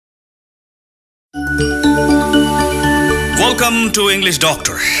Welcome to English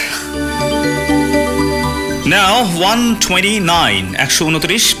Doctor. Now 129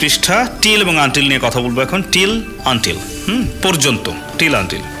 129 পৃষ্ঠা till এবং until নিয়ে কথা বলবো এখন till until পর্যন্ত till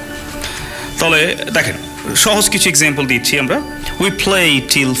until তাহলে দেখেন সহজ কিছু एग्जांपल দিচ্ছি আমরা we play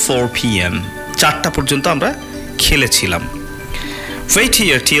till 4 p.m. 4টা পর্যন্ত আমরা খেলেছিলাম wait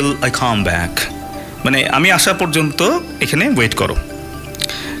here till I come back মানে আমি আসা পর্যন্ত এখানে ওয়েট করো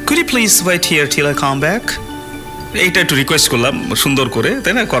could you please wait here till I come back এইটা একটু রিকোয়েস্ট করলাম সুন্দর করে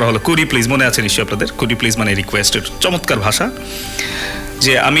তাই না করা হলো could you please মনে আছে নিশ্চয়ই আপনাদের could you please মানে রিকোয়েস্টের চমৎকার ভাষা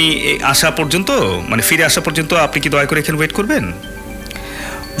যে আমি আসা পর্যন্ত মানে ফিরে আসা পর্যন্ত আপনি কি দয়া করে এখানে ওয়েট করবেন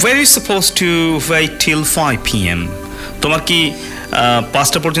were you supposed to wait till 5 p.m. তোমার কি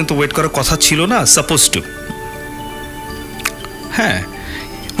 5টা পর্যন্ত ওয়েট করার কথা ছিল না supposed to হ্যাঁ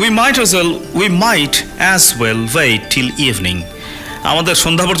we might as well wait till evening আমাদের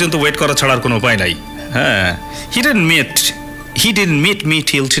সন্ধ্যা পর্যন্ত ওয়েট করা ছাড়ার কোনো উপায় নাই হ্যাঁ he didn't meet me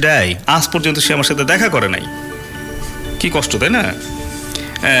till today আজ পর্যন্ত সে আমার সাথে দেখা করে নাই কি কষ্ট তাই না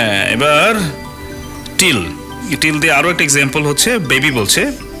এবার till দিয়ে আরো একটা एग्जांपल হচ্ছে বেবি বলছে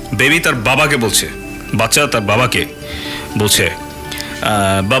বেবি তার বাবাকে বলছে বাচ্চা তার বাবাকে বলছে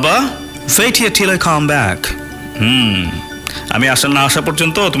বাবা wait here till I come back আমি আসা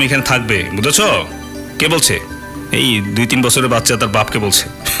পর্যন্ত তুমি এখানে থাকবে বুঝেছো কে বলছে এই 2-3 বছরের বাচ্চা তার বাপকে বলছে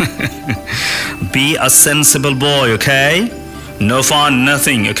be a sensible boy okay no fun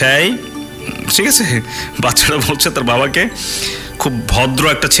nothing okay ঠিক আছে বাচ্চাটা বলছে তার বাবাকে খুব ভদ্র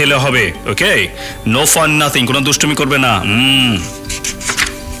একটা ছেলে হবে ওকে no fun nothing কোনো দুষ্টুমি করবে না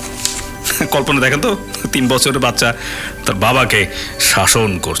কল্পনা দেখেন তো 3 বছরের বাচ্চা তার বাবাকে শাসন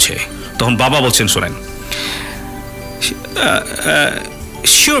করছে তখন বাবা বলছেন শুনেন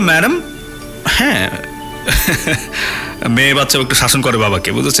sure madam হ্যাঁ মেয়ে বাচ্চা একটু শাসন করে বাবাকে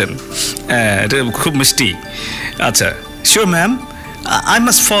বুঝেছেন এটা খুব মিষ্টি আচ্ছা sure ma'am I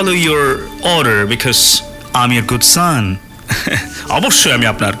must follow your order because I'm your good son অবশ্যই আমি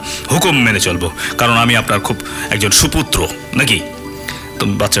আপনার হুকুম মেনে চলবো কারণ আমি আপনার খুব একজন সুপুত্র নাকি তো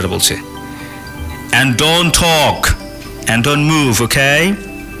বাচ্চাটা বলছে and don't talk and don't move okay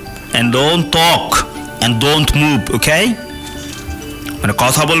and don't talk and don't move okay মানে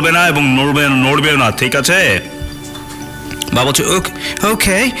কথা বলবে না এবং নড়বে না ঠিক আছে বাবা বলছে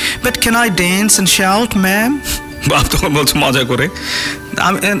okay but can I dance and shout ma'am বাবা তো বলছে মজা করে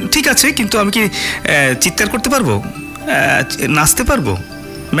ঠিক আছে কিন্তু আমি কি চিৎকার করতে পারবো নাচতে পারবো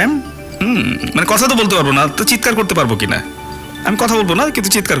ম্যাম মানে কথা তো বলতে পারবো না তো চিৎকার করতে পারবো কিনা আমি কথা বলবো না কিন্তু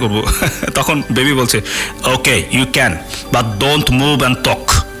চিৎকার করবো তখন বেবি বলছে okay you can but don't move and talk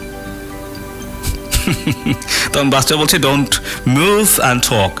তখন বাচ্চা বলছে ডোন্ট মুভ অ্যান্ড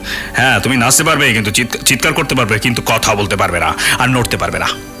টক হ্যাঁ তুমি নাচতে পারবে কিন্তু চিৎকার করতে পারবে কিন্তু কথা বলতে পারবে না আর নড়তে পারবে না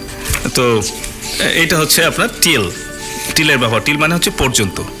তো এটা হচ্ছে আপনার টিলের ব্যবহার টিল মানে হচ্ছে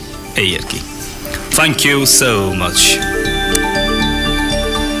পর্যন্ত এই আর কি থ্যাংক ইউ সো মাচ